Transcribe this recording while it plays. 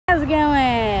How's it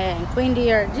going? Queen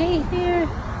DRG here,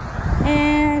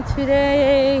 and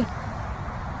today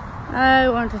I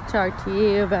want to talk to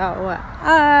you about what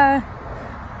I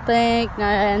think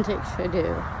Niantic should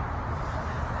do.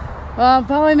 Well, I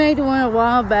probably made one a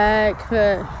while back,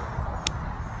 but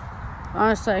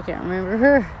honestly I can't remember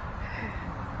her.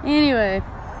 Anyway,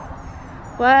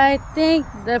 what I think,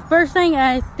 the first thing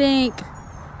I think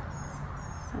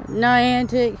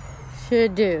Niantic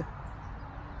should do: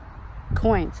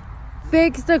 coins.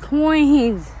 Fix the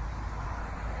coins.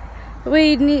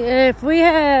 If we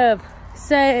have,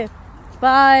 say,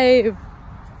 5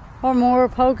 or more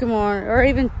Pokemon, or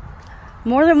even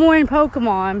more than one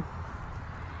Pokemon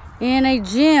in a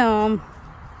gym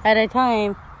at a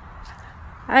time,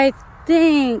 I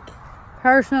think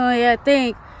for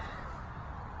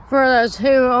those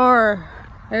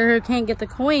who can't get the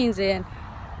coins in,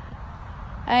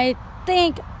 I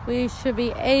think we should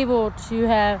be able to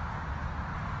have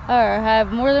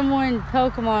more than one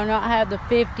Pokemon, not have the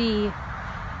 50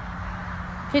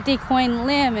 coin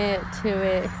limit to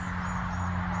it,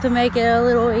 to make it a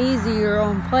little easier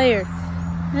on players.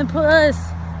 And plus,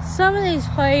 some of these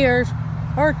players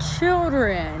are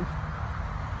children,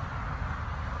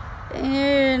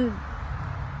 and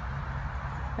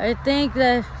I think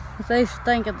that they should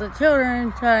think of the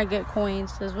children trying to get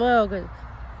coins as well, because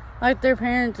like their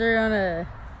parents are gonna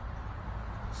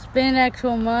spend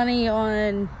actual money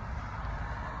on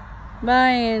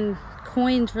buying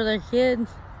coins for their kids.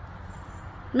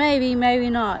 Maybe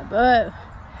not, but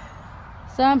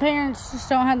some parents just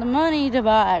don't have the money to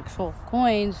buy actual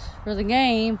coins for the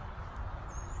game,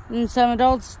 and some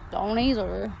adults don't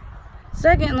either.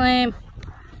 Secondly,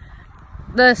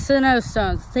 the Sinnoh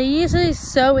stones. They used to be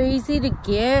so easy to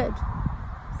get,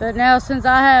 but now since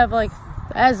I have,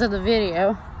 as of the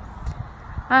video,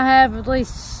 I have at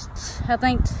least, I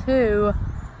think, 2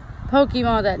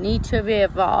 Pokemon that need to be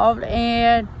evolved,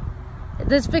 and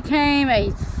this became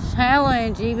a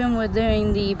challenge even with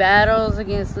doing the battles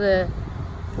against the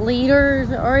leaders,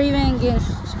 or even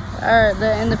against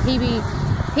in the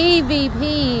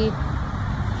PvP.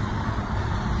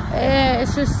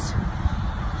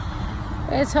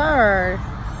 It's hard.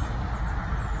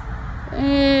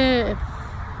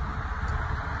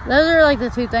 Those are the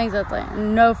 2 things I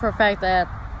know for a fact that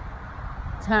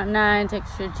Niantic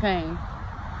should change.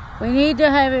 We need to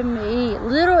have it a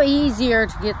little easier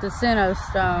to get the Sinnoh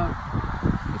stone,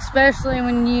 especially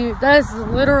when that's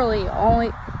literally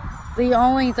the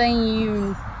only thing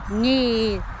you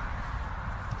need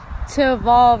to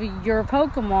evolve your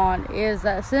Pokemon is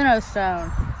that Sinnoh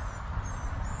stone.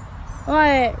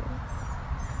 At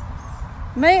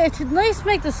least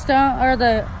make the stone,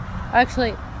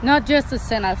 actually, not just the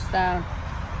Sinnoh stone,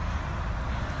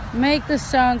 make the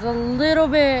stones a little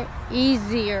bit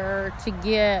easier to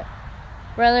get,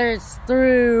 whether it's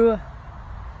through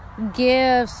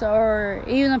gifts or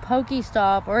even the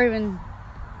Pokestop, or even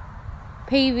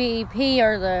PvP,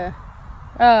 or the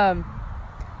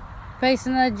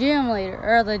facing the gym leader,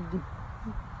 or the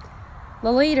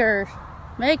leader.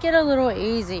 Make it a little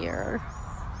easier.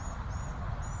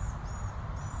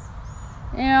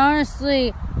 And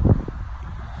honestly,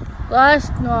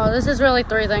 this is really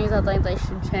 3 things I think they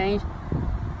should change.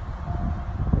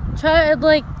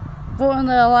 One of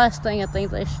the last thing I think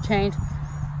they should change,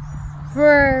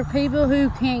 for people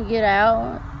who can't get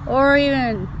out or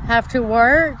even have to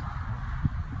work,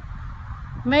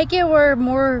 make it where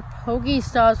more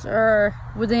Pokestops are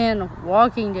within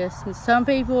walking distance. Some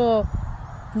people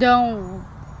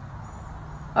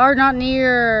are not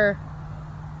near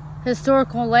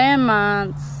historical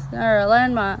landmines,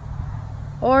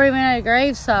 or even at a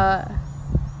gravesite,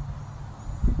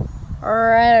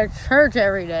 or at a church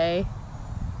every day.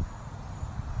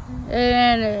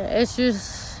 And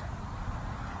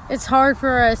it's hard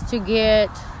for us to get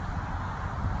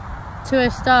to a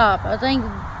stop. I think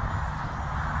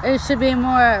it should be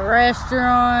more at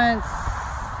restaurants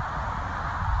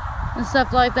and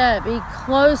stuff like that. Be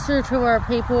closer to where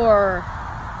people are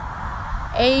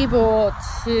able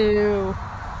to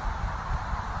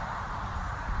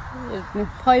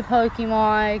play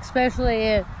Pokemon,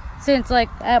 especially since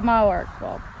at my work,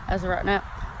 well, as of right now,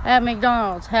 at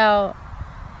McDonald's, how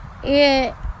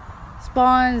it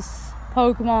spawns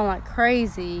Pokemon like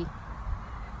crazy,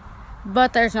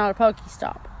 but there's not a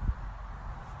Pokestop.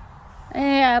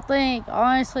 And I think,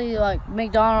 honestly,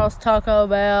 McDonald's, Taco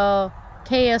Bell,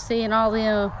 KFC, and all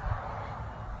them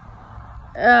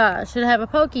should have a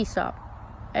Pokestop.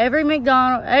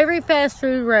 Every fast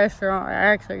food restaurant,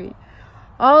 actually,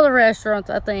 all the restaurants,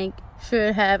 I think,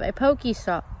 should have a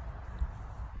Pokestop.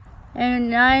 And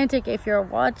Niantic, if you're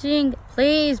watching,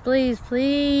 please, please,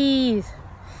 please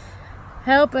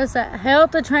Help us out.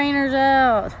 Help the trainers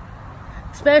out.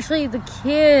 Especially the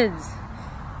kids.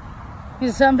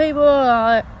 Because some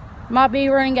people might be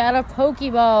running out of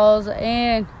Pokeballs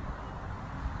and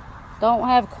don't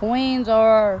have coins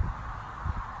or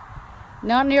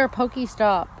not near a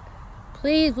Pokestop.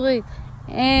 Please, please.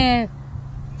 And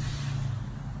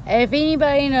if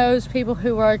anybody knows people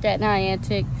who work at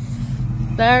Niantic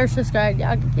that are subscribed,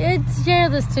 y'all can share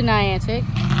this to Niantic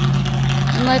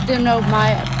and let them know my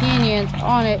opinions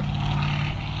on it.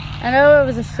 I know it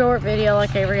was a short video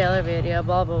like every other video,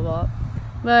 blah blah blah,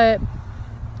 but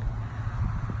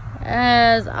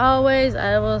as always,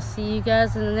 I will see you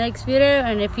guys in the next video.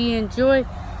 And if you enjoy,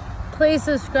 please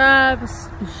subscribe,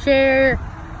 share,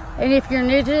 and if you're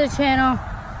new to the channel,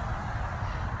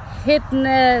 hit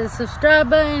the subscribe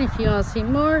button if you want to see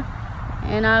more.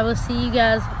 And I will see you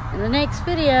guys in the next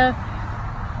video.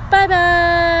 Bye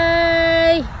bye.